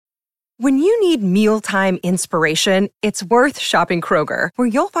When you need mealtime inspiration, it's worth shopping Kroger, where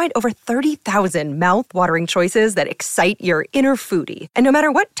you'll find over 30,000 mouth-watering choices that excite your inner foodie. And no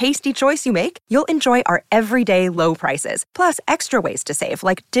matter what tasty choice you make, you'll enjoy our everyday low prices, plus extra ways to save,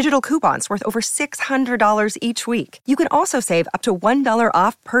 like digital coupons worth over $600 each week. You can also save up to $1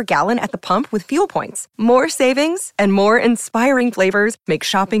 off per gallon at the pump with fuel points. More savings and more inspiring flavors make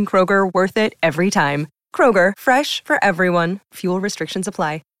shopping Kroger worth it every time. Kroger, fresh for everyone. Fuel restrictions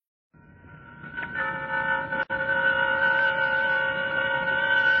apply.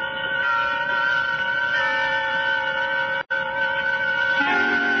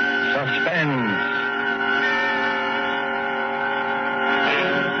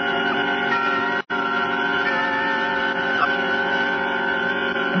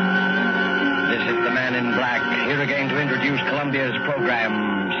 Columbia's program,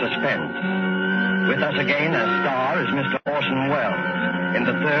 Suspense. With us again as star is Mr. Orson Welles in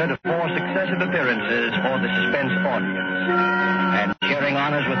the third of 4 successive appearances for the Suspense audience. And sharing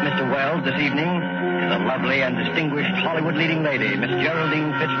honors with Mr. Welles this evening is a lovely and distinguished Hollywood leading lady, Miss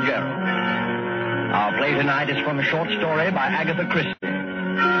Geraldine Fitzgerald. Our play tonight is from a short story by Agatha Christie.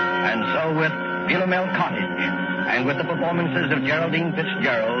 And so with Philomel Cottage, and with the performances of Geraldine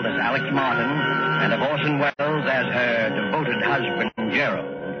Fitzgerald as Alex Martin and of Orson Welles as her devoted husband,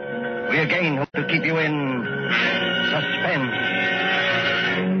 Gerald, we again hope to keep you in suspense.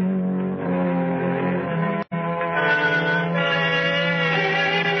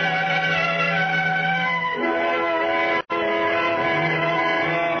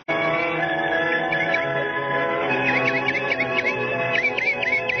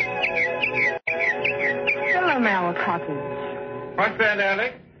 What's that,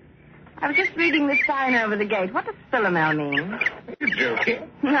 Alex? I was just reading the sign over the gate. What does Philomel mean? Are you joking?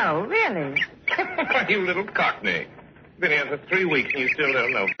 No, really. Why, you little cockney. Been here for 3 weeks and you still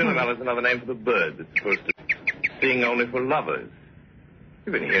don't know. Philomel is another name for the bird that's supposed to sing only for lovers.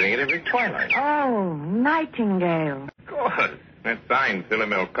 You've been hearing it every twilight. Oh, nightingale. Of course. That sign,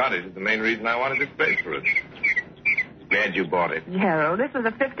 Philomel Cottage, is the main reason I wanted this place for us. Glad you bought it. Gerald, this was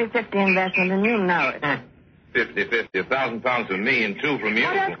a 50-50 investment, and you know it. 50-50, £1,000 from me and 2 from you.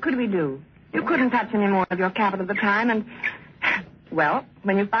 What else could we do? You couldn't touch any more of your capital at the time, and... Well,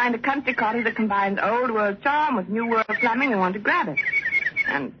 when you find a country cottage that combines old world charm with new world plumbing, you want to grab it.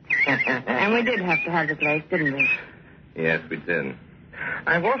 And we did have to have the place, didn't we? Yes, we did.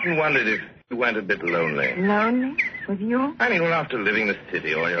 I've often wondered if you went a bit lonely. Lonely? With you? I mean, well, after living the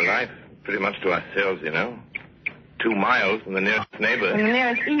city all your life, pretty much to ourselves, you know. 2 miles from the nearest neighbor. From the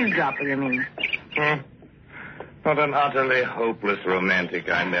nearest eavesdropper, you mean? What an utterly hopeless romantic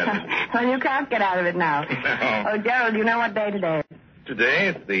I met. Well, you can't get out of it now. No. Oh, Gerald, you know what day today is? Today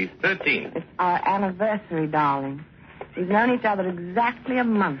is the 13th. It's our anniversary, darling. We've known each other exactly a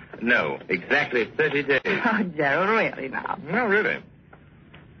month. No, exactly 30 days. Oh, Gerald, really now? No, really.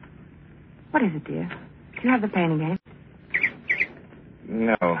 What is it, dear? Do you have the pain again?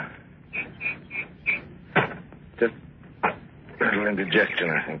 No. Just a little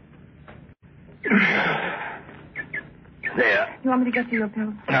indigestion, I think. There. You want me to get you your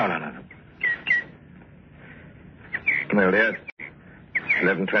pills? No. Well, dear, it's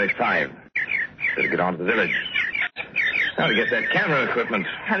 11:25. Better get on to the village. Now to get that camera equipment.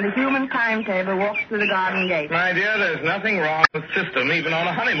 And the human timetable walks through the garden gate. My dear, there's nothing wrong with the system, even on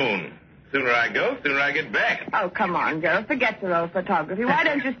a honeymoon. Sooner I go, sooner I get back. Oh, come on, Gerald. Forget your old photography. Why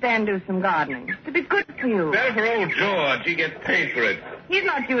don't you stay and do some gardening? To be good for you. Better for old George. He gets paid for it. He's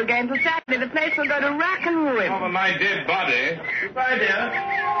not due again till Saturday. The place will go to rack and ruin. Over my dead body. Goodbye, dear.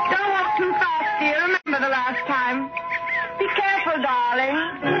 Don't walk too fast, dear. Remember the last time. Be careful, darling.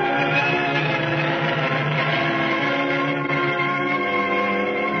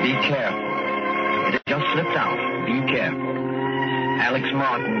 Be careful. It has just slipped out. Be careful. Alex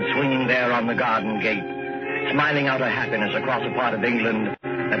Martin swinging there on the garden gate, smiling out her happiness across a part of England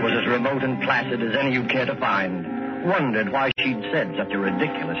that was as remote and placid as any you'd care to find, wondered why she'd said such a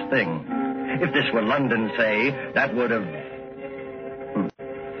ridiculous thing. If this were London, say, that would have...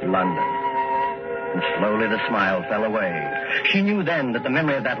 London. And slowly the smile fell away. She knew then that the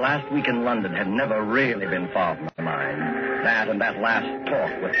memory of that last week in London had never really been far from her mind. That and that last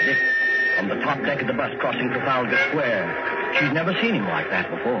talk with Dick on the top deck of the bus crossing Trafalgar Square. She'd never seen him like that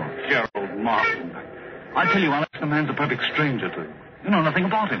before. Gerald Martin. I tell you, Alex, the man's a perfect stranger to you. You know nothing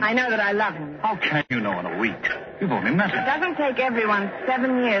about him. I know that I love him. How can you know in a week? You've only met him. It doesn't take everyone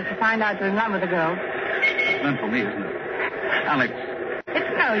 7 years to find out you're in love with a girl. It's meant for me, isn't it? Alex.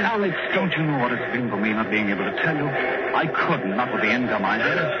 It's no use. Alex, don't you know what it's been for me not being able to tell you? I couldn't, not with the income I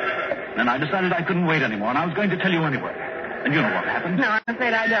had. Then I decided I couldn't wait anymore, and I was going to tell you anyway. And you know what happened? No, I'm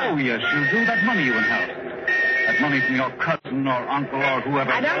afraid I don't. Oh, yes, you do. That money you inherited. That money from your cousin or uncle or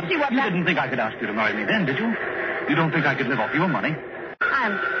whoever. I don't see what You that... didn't think I could ask you to marry me then, did you? You don't think I could live off your money?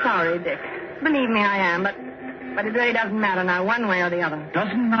 I'm sorry, Dick. Believe me, I am, but it really doesn't matter now, one way or the other.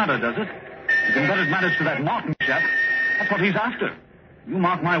 Doesn't matter, does it? You can bet it matters to that Martin chap. That's what he's after. You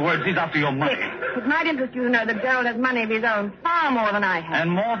mark my words, he's after your money. Dick, it might interest you to know that Gerald has money of his own, far more than I have.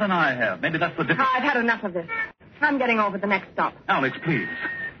 And more than I have. Maybe that's the difference. I've had enough of this. I'm getting off at the next stop. Alex, please.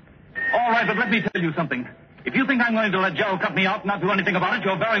 All right, but let me tell you something. If you think I'm going to let Gerald cut me out and not do anything about it,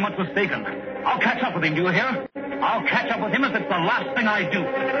 you're very much mistaken. I'll catch up with him, do you hear? I'll catch up with him if it's the last thing I do.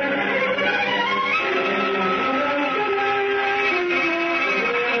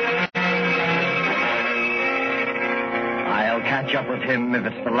 I'll catch up with him if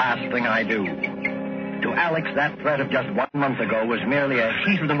it's the last thing I do. To Alex, that threat of just 1 month ago was merely a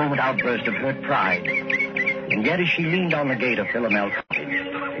heat-of-the-moment outburst of hurt pride. And yet as she leaned on the gate of Philomel Cottage,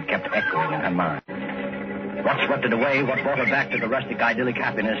 it kept echoing in her mind. What swept it away, what brought her back to the rustic, idyllic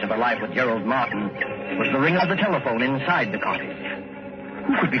happiness of her life with Gerald Martin, was the ring of the telephone inside the cottage.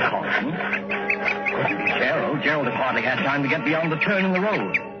 Who could be calling? Couldn't be Gerald. Gerald had hardly had time to get beyond the turn in the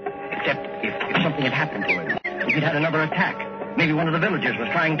road. Except if something had happened to him. If he'd had another attack. Maybe one of the villagers was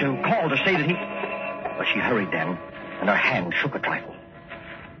trying to call to say that he... But she hurried then, and her hand shook a trifle.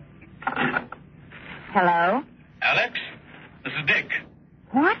 Hello? Alex, this is Dick.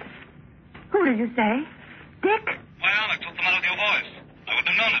 What? Who did you say? Dick? Why, Alex, what's the matter with your voice? I wouldn't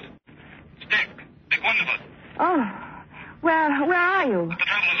have known it. It's Dick. Dick Wonderford. Oh, well, where are you? At the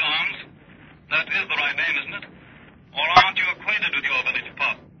Traveler's Arms. That is the right name, isn't it? Or aren't you acquainted with your village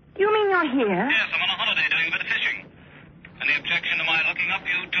pub? Do you mean you're here? Yes, I'm on a holiday doing a bit of fishing. Any objection to my looking up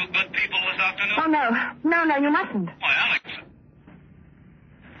you two good people this afternoon? Oh, no. No, you mustn't. Why, Alex.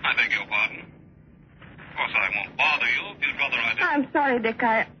 I beg your pardon. Of course, I won't bother you if you'd rather I did. I'm sorry, Dick.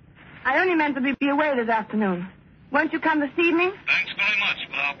 I only meant to be away this afternoon. Won't you come this evening? Thanks very much,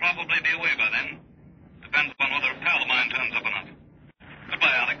 but I'll probably be away by then. Depends upon whether a pal of mine turns up or not.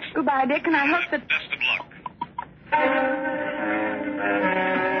 Goodbye, Alex. Goodbye, Dick, and I hope that... Best of luck.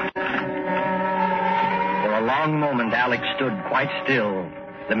 For a long moment, Alex stood quite still,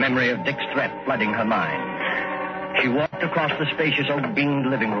 the memory of Dick's threat flooding her mind. She walked across the spacious oak-beamed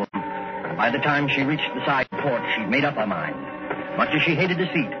living room. By the time she reached the side porch, she'd made up her mind. Much as she hated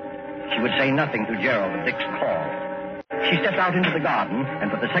deceit, she would say nothing to Gerald of Dick's call. She stepped out into the garden,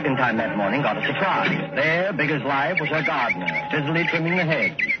 and for the second time that morning got a surprise. There, big as life, was her gardener, busily trimming the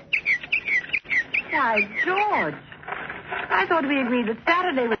hedge. Why, George. I thought we agreed that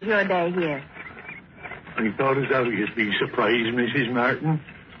Saturday was your day here. I thought as how you'd be surprised, Mrs. Martin.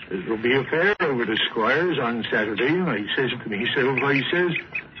 There'll be a fair over the Squires on Saturday, and I says to myself,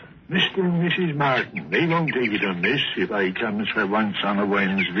 Mr. and Mrs. Martin, they won't take it amiss if I comes for once on a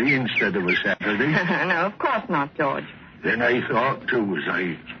Wednesday instead of a Saturday. No, of course not, George. Then I thought, too, as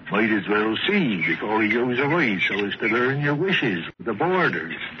I might as well see before he goes away so as to learn your wishes with the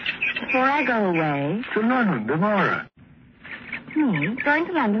boarders. Before I go away? To London tomorrow. Me? Going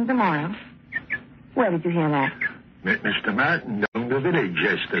to London tomorrow? Where did you hear that? Met Mr. Martin down the village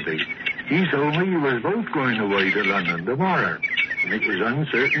yesterday. He told me you was both going away to London tomorrow. And it was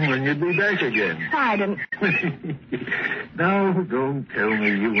uncertain when you'd be back again. I didn't... Now, don't tell me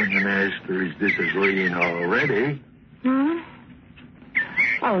you and the master is disagreeing already. Hmm?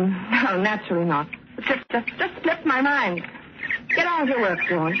 Oh, no, naturally not. It just slipped my mind. Get on with your work,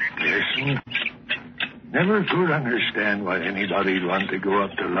 George. Listen, never could understand why anybody'd want to go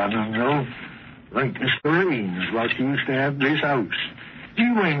up to London, though. Like Mr. Raines, what used to have this house. He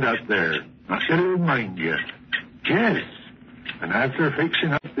went up there, not that it'll mind you. Yes. And after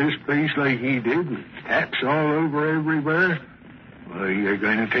fixing up this place like he did, with taps all over everywhere, why, you're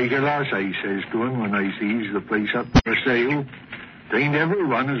going to take a loss, I says to him when I sees the place up for sale. Ain't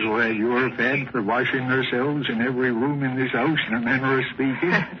everyone as well you're fed for washing themselves in every room in this house, in a manner of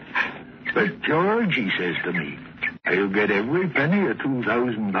speaking. But George, he says to me, I'll get every penny of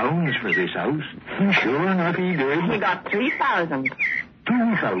 £2,000 for this house. And sure enough, he did. He got 3,000.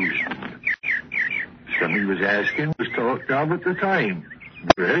 2,000. Some he was asking was talked of at the time.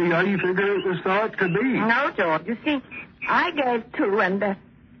 Very high figure it was thought to be. No, George. You see, I gave 2 and,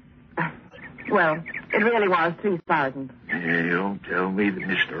 well, it really was 3,000. Yeah, don't tell me that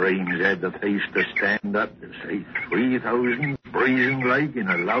Mr. Raines had the face to stand up to say 3,000 brazen like in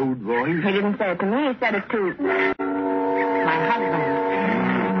a loud voice. He didn't say it to me. He said it to my husband.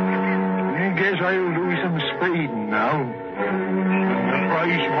 I guess I'll do some spading now. The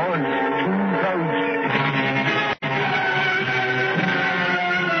price was 2,000.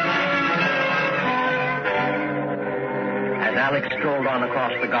 Alex strolled on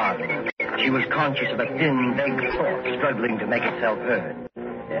across the garden. She was conscious of a thin, vague thought struggling to make itself heard.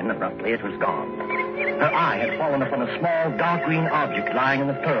 Then, abruptly, it was gone. Her eye had fallen upon a small, dark green object lying in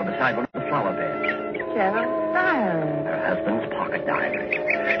the furrow beside one of the flower beds. Gerald's diary. Her husband's pocket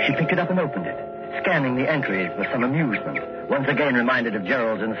diary. She picked it up and opened it, scanning the entries with some amusement, once again reminded of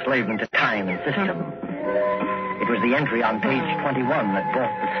Gerald's enslavement to time and system. It was the entry on page 21 that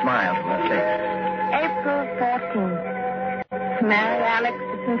brought the smile to her face. April 14th. Marry Alex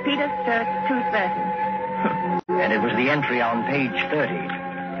to St. Peter's Church, 2:30. And it was the entry on page 30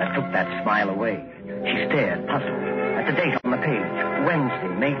 that took that smile away. She stared, puzzled, at the date on the page, Wednesday,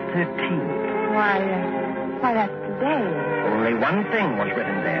 May 13th. Why, that's today. Only one thing was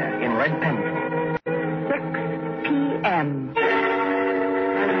written there, in red pencil. 6 p.m.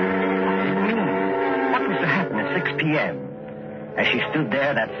 What was to happen at 6 p.m.? As she stood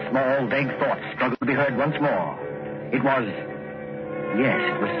there, that small, vague thought struggled to be heard once more. It was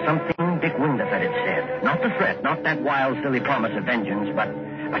something Dick Winterfeld had said. Not the threat, not that wild, silly promise of vengeance, but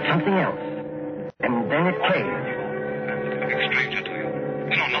something else. And then it came. A stranger to you.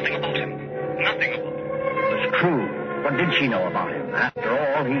 You know nothing about him. Nothing about him. It was true. What did she know about him? After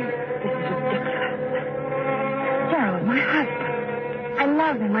all, This is ridiculous. Gerald, my husband. I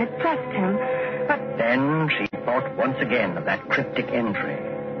love him. I trust him. But Then she thought once again of that cryptic entry.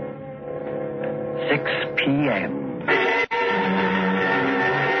 6 p.m.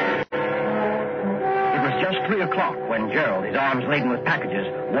 It was just 3 o'clock when Gerald, his arms laden with packages,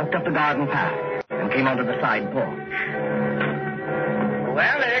 walked up the garden path and came onto the side porch. Oh,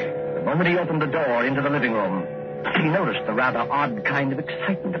 Alex! The moment he opened the door into the living room, she noticed the rather odd kind of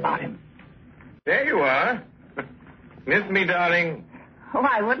excitement about him. There you are. Miss me, darling?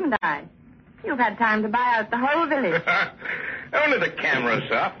 why wouldn't I? You've had time to buy out the whole village. Only the camera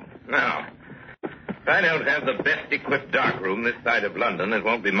shop. Now, if I don't have the best equipped darkroom this side of London, it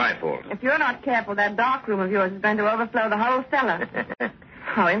won't be my fault. If you're not careful, that dark room of yours is going to overflow the whole cellar.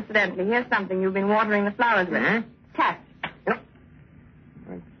 Oh, incidentally, here's something you've been watering the flowers with. Mm-hmm. Catch.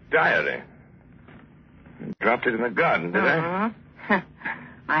 My diary. I dropped it in the garden, did I?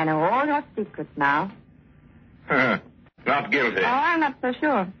 I know all your secrets now. Not guilty. Oh, I'm not so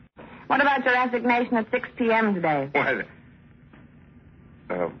sure. What about your resignation at 6 p.m. today? Why,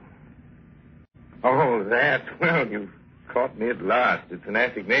 oh, that. Well, you've caught me at last. It's an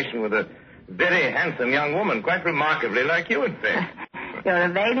assignation with a very handsome young woman, quite remarkably like you, in fact. You're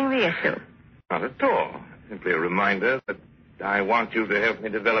evading the issue. Not at all. Simply a reminder that I want you to help me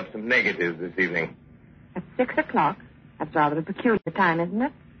develop some negatives this evening. At 6 o'clock? That's rather a peculiar time, isn't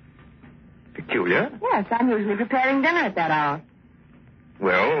it? Peculiar? Yes, I'm usually preparing dinner at that hour.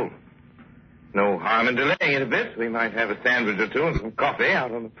 Well, no harm in delaying it a bit. We might have a sandwich or two and some coffee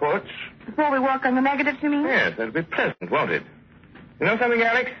out on the porch. Before we work on the negatives, you mean? Yes, that'll be pleasant, won't it? You know something,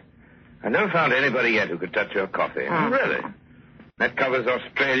 Alex? I've never found anybody yet who could touch your coffee. Oh. Really? That covers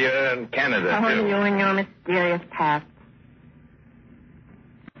Australia and Canada, Oh, too. you and your mysterious past.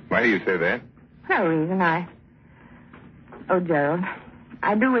 Why do you say that? No reason. Oh, Gerald,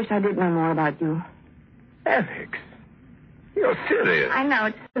 I do wish I did know more about you. Alex, you're serious. I know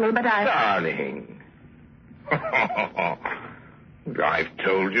it's silly, but Darling. I've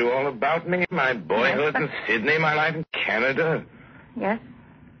told you all about me, my boyhood in Sydney, my life in Canada. Yes?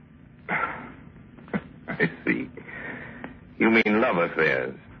 I see. You mean love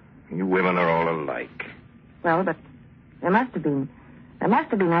affairs. You women are all alike. Well, but there must have been. There must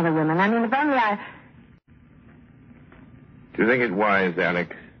have been other women. I mean, if only I... Do you think it wise,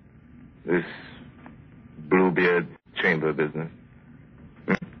 Alex, this Bluebeard chamber business?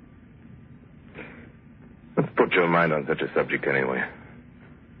 Let's put your mind on such a subject anyway.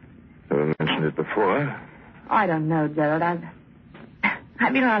 Never mentioned it before. Oh, I don't know, Gerald.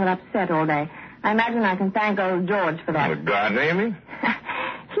 I've been rather upset all day. I imagine I can thank old George for that. The gardener, you mean?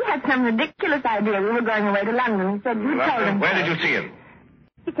 He had some ridiculous idea we were going away to London. He said you told him. Where so. did you see him?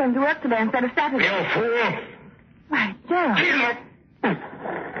 He came to work today instead of Saturday. You fool! Why, Gerald.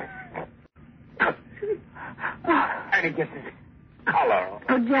 How did he get this collar?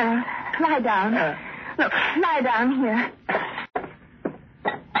 Oh, Gerald, lie down. Look, lie down here.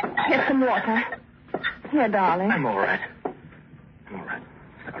 Here's some water. Here, darling. I'm all right.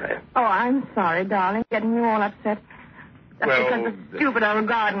 Sorry. Oh, I'm sorry, darling, getting you all upset. Just Well, because the stupid old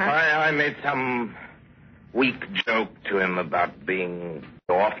gardener. I made some weak joke to him about being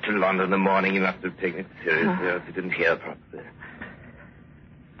off to London in the morning. He must have taken it seriously, else he didn't hear properly.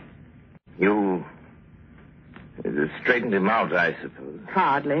 You straightened him out, I suppose.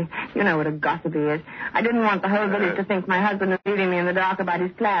 Hardly. You know what a gossip he is. I didn't want the whole village to think my husband was leaving me in the dark about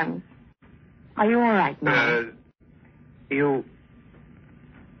his plans. Are you all right now? You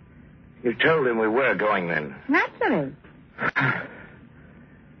told him we were going then? Naturally.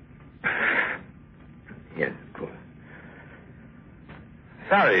 Yes, of course.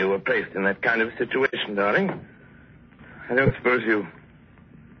 Sorry you were placed in that kind of situation, darling. I don't suppose you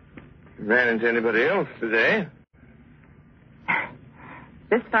ran into anybody else today.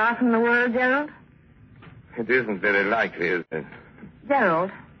 This far from the world, Gerald? It isn't very likely, is it?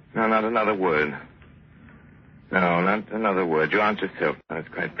 Gerald. No, not another word. No, not another word. You aren't yourself now. It's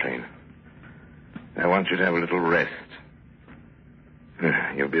quite plain. I want you to have a little rest.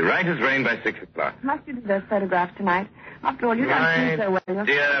 You'll be right as rain by 6 o'clock. Must you do those photographs tonight? After all, you don't see so well.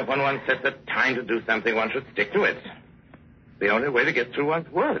 Dear, when one sets a time to do something, one should stick to it. It's the only way to get through one's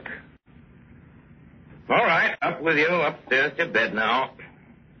work. All right, up with you, upstairs to bed now.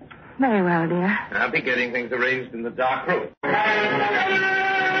 Very well, dear. I'll be getting things arranged in the dark room. But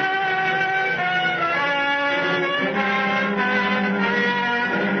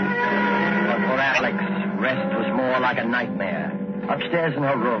for Alex, rest was more like a nightmare. Upstairs in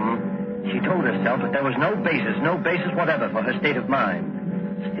her room, she told herself that there was no basis whatever for her state of mind.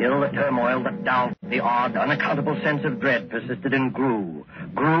 Still, the turmoil, the doubt, the odd, unaccountable sense of dread persisted and grew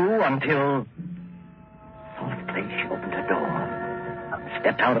until... Softly, she opened her door,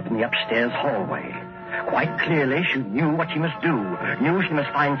 stepped out up in the upstairs hallway. Quite clearly, she knew what she must do. Knew she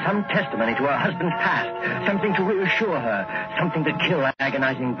must find some testimony to her husband's past, something to reassure her, something to kill that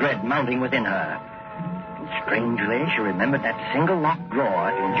agonizing dread mounting within her. And strangely, she remembered that single locked drawer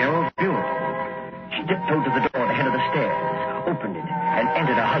in Gerald's bureau. She tiptoed to the door at the head of the stairs, opened it, and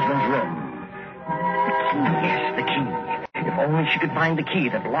entered her husband's room. The key, yes, the key. If only she could find the key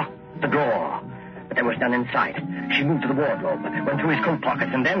that locked the drawer. But there was none in sight. She moved to the wardrobe, went through his coat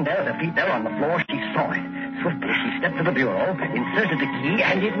pockets, and then there, at her feet, there on the floor, she saw it. Swiftly, she stepped to the bureau, inserted the key,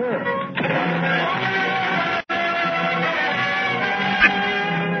 and it worked.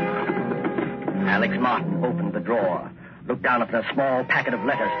 Alex Martin opened the drawer, looked down upon a small packet of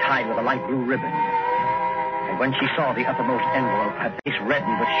letters tied with a light blue ribbon. And when she saw the uppermost envelope, her face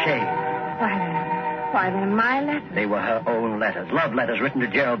reddened with shame. Why, they're my letters. They were her own letters, love letters written to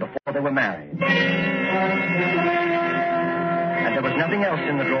Gerald before they were married. And there was nothing else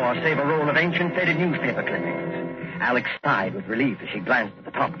in the drawer save a roll of ancient faded newspaper clippings. Alex sighed with relief as she glanced at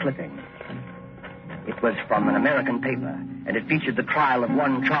the top clipping. It was from an American paper, and it featured the trial of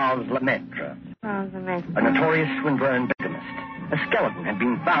one Charles Lemaitre. Charles Lemaitre. A notorious swindler and bigamist. A skeleton had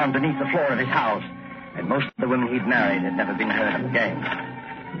been found beneath the floor of his house, and most of the women he'd married had never been heard of again.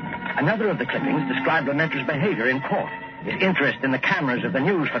 Another of the clippings described Lemaitre's behavior in court, his interest in the cameras of the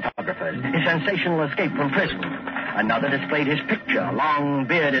news photographers, his sensational escape from prison. Another displayed his picture, a long,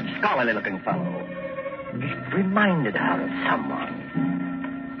 bearded, scholarly-looking fellow. It reminded her of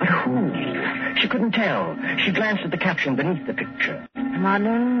someone. But who? She couldn't tell. She glanced at the caption beneath the picture.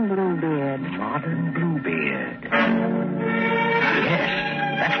 Modern Bluebeard. Modern Bluebeard. Yes,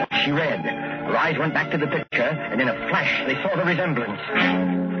 that's what she read. Her eyes went back to the picture, and in a flash they saw the resemblance.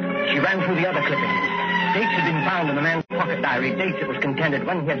 She ran through the other clippings. Dates had been found in the man's pocket diary, dates it was contended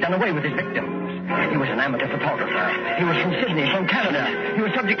when he had done away with his victims. He was an amateur photographer. He was from Sydney, from Canada. He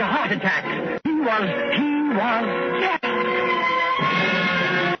was subject to heart attacks. He was Jack.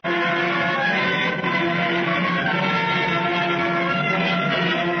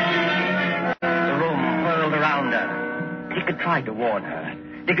 The room whirled around her. Dick had tried to warn her.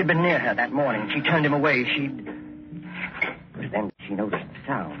 Dick had been near her that morning. She turned him away. It was then she noticed the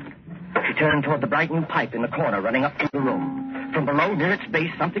sound. She turned toward the bright new pipe in the corner running up through the room. From below, near its base,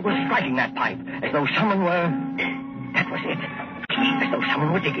 something was striking that pipe, as though someone were... That was it. As though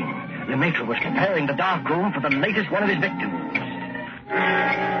someone were digging. Lemaitre was preparing the dark room for the latest one of his victims. 6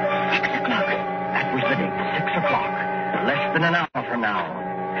 o'clock. That was the date, 6 o'clock. Less than an hour from now.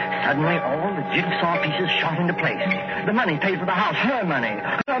 Suddenly, all the jigsaw pieces shot into place. The money paid for the house, her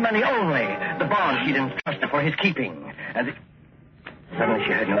money only. The bond she'd entrusted for his keeping. Suddenly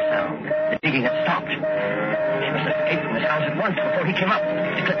she heard no sound. The digging had stopped. She must escape from this house at once before he came up.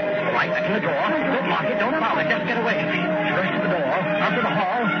 She clicked right back in the door. Don't lock it, don't allow it, just get away. She rushed to the door, out to the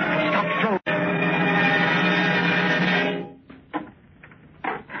hall, and stopped frozen.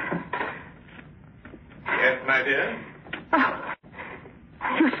 Yes, my dear? Oh,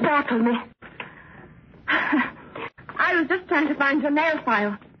 you startled me. I was just trying to find your nail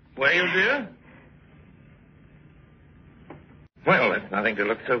file. Were you, dear? Well, that's nothing to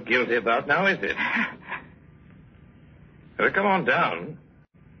look so guilty about now, is it? Well, come on down.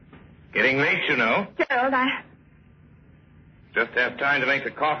 Getting late, you know. Gerald, Just have time to make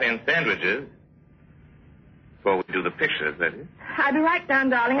the coffee and sandwiches. Before we do the pictures, that is. I'll be right down,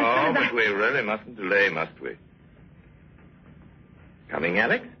 darling. Oh, but we really mustn't delay, must we? Coming,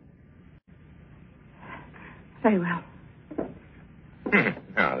 Alex? Very well.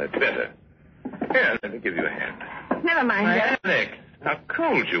 Oh, that's better. Here, let me give you a hand. Never mind, Gerald. Alex, how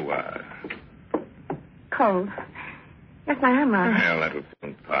cold you are. Cold. Yes, I am, rather. Well, that will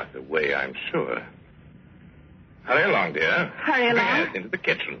soon pass away, I'm sure. Hurry along, dear. Hurry along? Yes, into the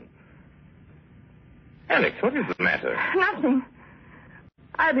kitchen. Alex, what is the matter? Nothing.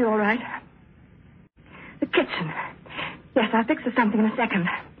 I'll be all right. The kitchen. Yes, I'll fix us something in a second.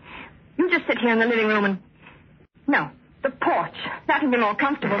 You just sit here in the living room and... No, the porch. That'll be more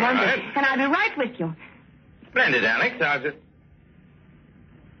comfortable, won't it? Right. And I'll be right with you. Splendid, Alex. I'll just...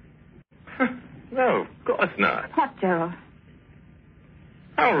 No, of course not. What, Gerald?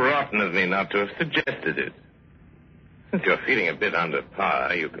 How rotten of me not to have suggested it. Since you're feeling a bit under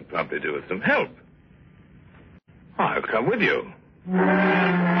par, you can probably do with some help. I'll come with you. She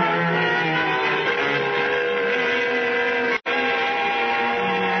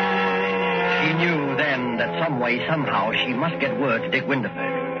knew then that some way, somehow, she must get word to Dick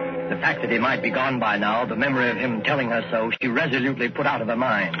Winterford. The fact that he might be gone by now, the memory of him telling her so, she resolutely put out of her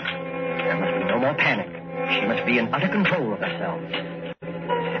mind. There must be no more panic. She must be in utter control of herself.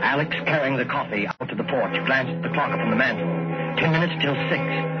 Alex, carrying the coffee out to the porch, glanced at the clock upon the mantel. 10 minutes till 6.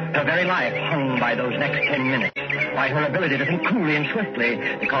 Her very life hung by those next 10 minutes, by her ability to think coolly and swiftly,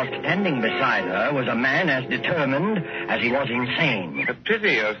 because standing beside her was a man as determined as he was insane. A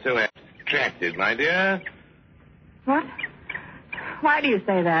pity you're so abstracted, my dear. What? Why do you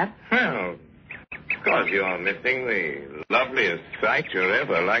say that? Well, because you're missing the loveliest sight you're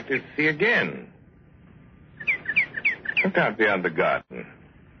ever likely to see again. Look out beyond the garden.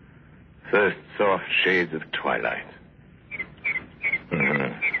 First soft shades of twilight.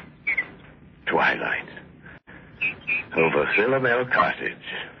 Twilight. Over Philomel Cottage.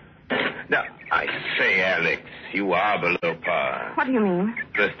 Now, I say, Alex, you are below par. What do you mean?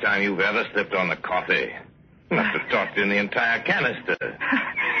 First time you've ever slipped on the coffee. You must have talked in the entire canister.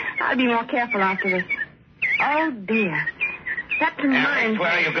 I'll be more careful after this. Oh, dear. That reminds Alex,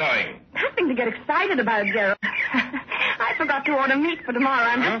 where are you going? Nothing to get excited about, Gerald. I forgot to order meat for tomorrow.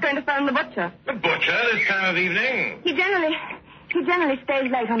 I'm just going to phone the butcher. The butcher this time of evening? He generally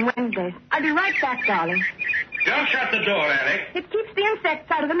stays late on Wednesdays. I'll be right back, darling. Don't shut the door, Alex. It keeps the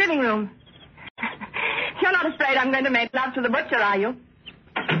insects out of the living room. You're not afraid I'm going to make love to the butcher, are you?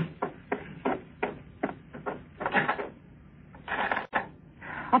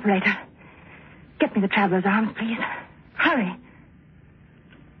 Operator, get me the Traveler's Arms, please. Hurry.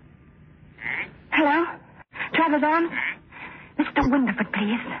 Hello? Traveler's Arms? Mr. Winterford,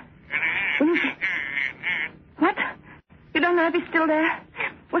 please. What? You don't know if he's still there?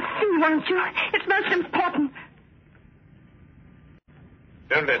 Well, see, won't you? It's most important.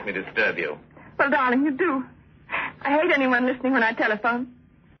 Don't let me disturb you. Well, darling, you do. I hate anyone listening when I telephone.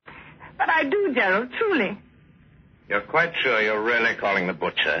 But I do, Gerald, truly. You're quite sure you're really calling the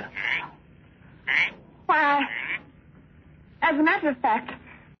butcher? Why, as a matter of fact,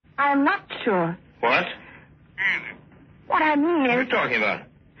 I am not sure. What? What I mean What are is, you talking about?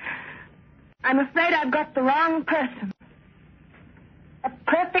 I'm afraid I've got the wrong person. A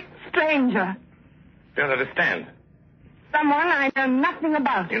perfect stranger. Don't understand. Someone I know nothing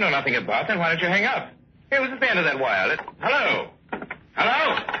about. You know nothing about, then why don't you hang up? Here, what's at the end of that wire? Hello?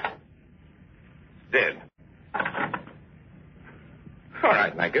 Hello? Dead. All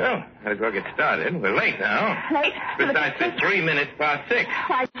right, my girl. Might as well get started. We're late now. Late? Precisely 3 minutes past 6.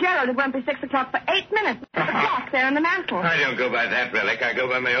 Why, Gerald, it won't be 6 o'clock for 8 minutes. There's a clock there on the mantel. I don't go by that relic. I go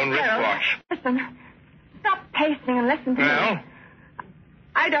by my own Gerald, wristwatch. listen. Stop pacing and listen to me. Well?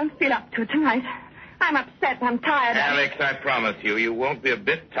 I don't feel up to it tonight. I'm upset. I'm tired. Alex, I promise you, you won't be a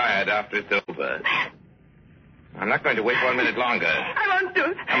bit tired after it's over. I'm not going to wait 1 minute longer. I won't do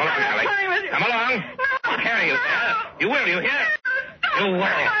it. Come along, I'm Alex. not with you. Come along. No. I'll carry you there. You will, you hear? You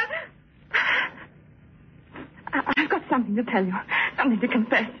will. I've got something to tell you. Something to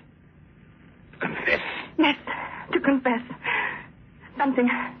confess. Confess? Yes, to confess. Something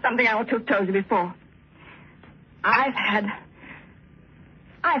I ought to have told you before. I've had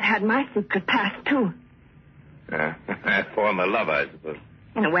my secret past, too. Former lover, I suppose.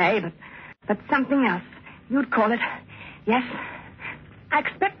 In a way, but something else. You'd call it... Yes, I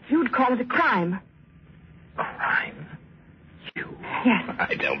expect you'd call it a crime. A crime? You? Yes.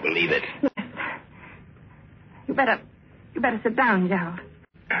 I don't believe it. Yes. You better sit down, Gerald.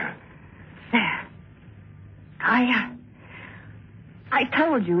 There. I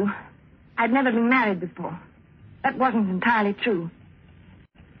told you I'd never been married before. That wasn't entirely true.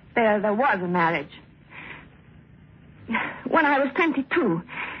 There was a marriage. When I was 22,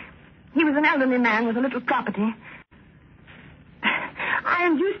 he was an elderly man with a little property. I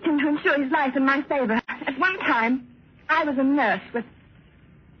induced him to insure his life in my favor. At one time, I was a nurse with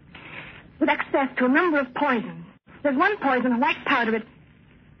access to a number of poisons. There's one poison, a white powder.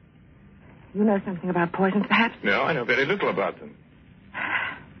 You know something about poisons, perhaps? No, I know very little about them.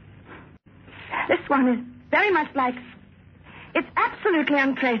 This one is very much like... It's absolutely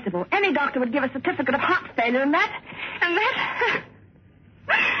untraceable. Any doctor would give a certificate of heart failure and that...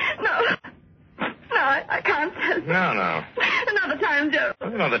 No, I can't tell you. No. Another time, Joe.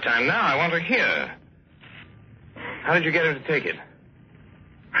 Another time now. I want to hear. How did you get him to take it?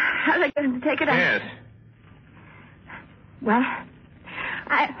 How did I get him to take it? Yes. Well,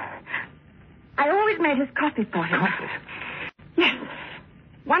 I always made his coffee for him. Coffee? Yes.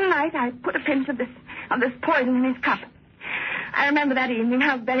 One night I put a pinch of this poison in his cup. I remember that evening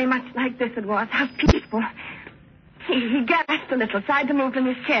how very much like this it was, how peaceful. He gasped a little, tried to move from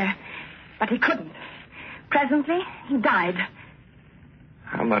his chair, but he couldn't. Presently, he died.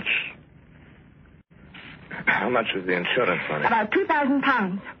 How much was the insurance on it? About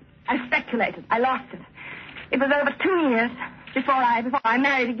 £2,000. I speculated. I lost it. It was over 2 years before I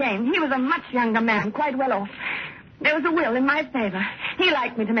married again. He was a much younger man, quite well off. There was a will in my favor. He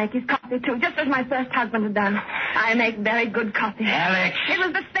liked me to make his coffee, too, just as my first husband had done. I make very good coffee. Alex! It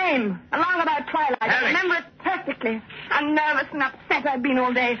was the same, along about twilight. Alex! I remember it perfectly. How nervous and upset I'd been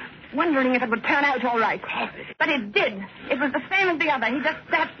all day, wondering if it would turn out all right. Coffee. But it did. It was the same as the other. He just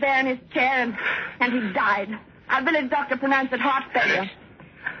sat there in his chair and he died. Our village doctor pronounced it heart failure.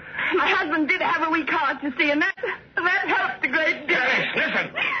 My husband did have a weak heart, you see, and that helped a great deal. Alex,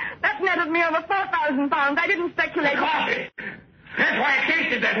 listen. That netted me over £4,000. I didn't speculate. Coffee. That's why it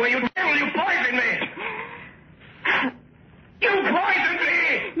tasted that way. You devil, you poisoned me. You poisoned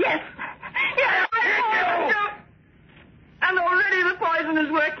me. Yes, I poisoned you. And already the poison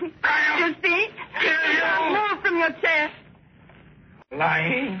is working. You see? You can't move from your chair.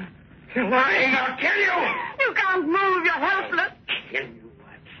 Lying. You're lying. I'll kill you. You can't move. You're helpless. Kill you.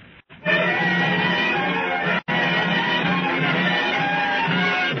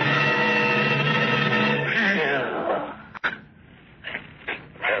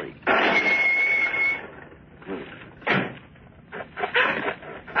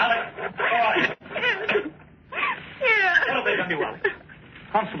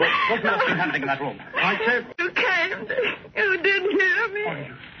 Constable, what's been happening in that room? I said... You came. You did hear me. Oh,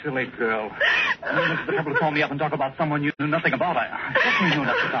 you silly girl. You went to the trouble to call me up and talk about someone you knew nothing about. I certainly knew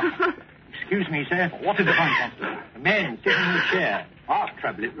nothing about. Excuse me, sir. What did you find, Constable? A man sitting in a chair. Heart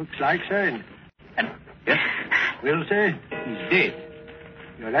trouble, it looks like, sir. And yes? Well, sir, he's dead.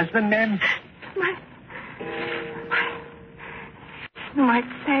 Your husband, ma'am? You might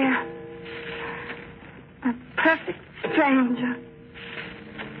say a perfect stranger.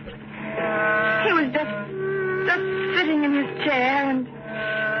 He was just sitting in his chair and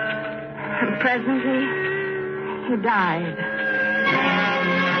presently he died.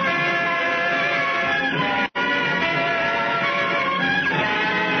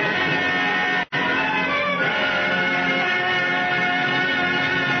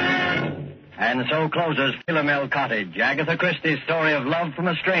 And so closes Philomel Cottage, Agatha Christie's story of love from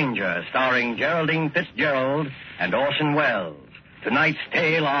a stranger, starring Geraldine Fitzgerald and Orson Welles. Tonight's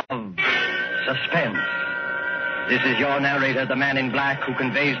tale of suspense. This is your narrator, the Man in Black, who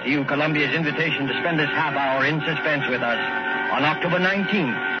conveys to you Columbia's invitation to spend this half hour in suspense with us on October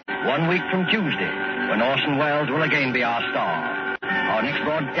 19th, 1 week from Tuesday, when Orson Welles will again be our star. Our next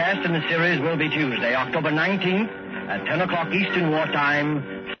broadcast in the series will be Tuesday, October 19th, at 10 o'clock Eastern Wartime,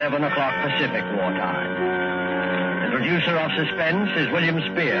 7 o'clock Pacific Wartime. The producer of Suspense is William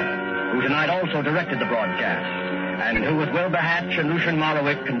Spear, who tonight also directed the broadcast, and who, with Wilbur Hatch and Lucian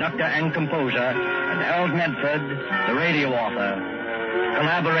Morowick, conductor and composer, and Harold Medford, the radio author,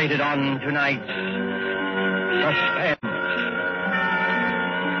 collaborated on tonight's Suspense.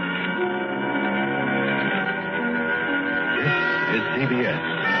 This is CBS,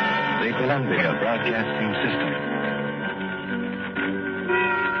 the Columbia Broadcasting System.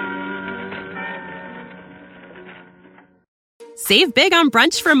 Save big on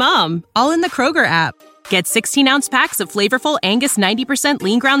brunch for mom, all in the Kroger app. Get 16-ounce packs of flavorful Angus 90%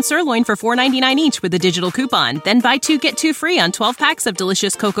 lean ground sirloin for $4.99 each with a digital coupon. Then buy 2, get 2 free on 12 packs of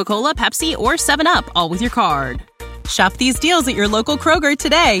delicious Coca-Cola, Pepsi, or 7-Up, all with your card. Shop these deals at your local Kroger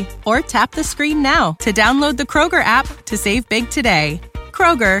today, or tap the screen now to download the Kroger app to save big today.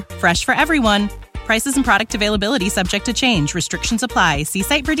 Kroger, fresh for everyone. Prices and product availability subject to change. Restrictions apply. See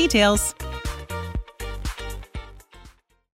site for details.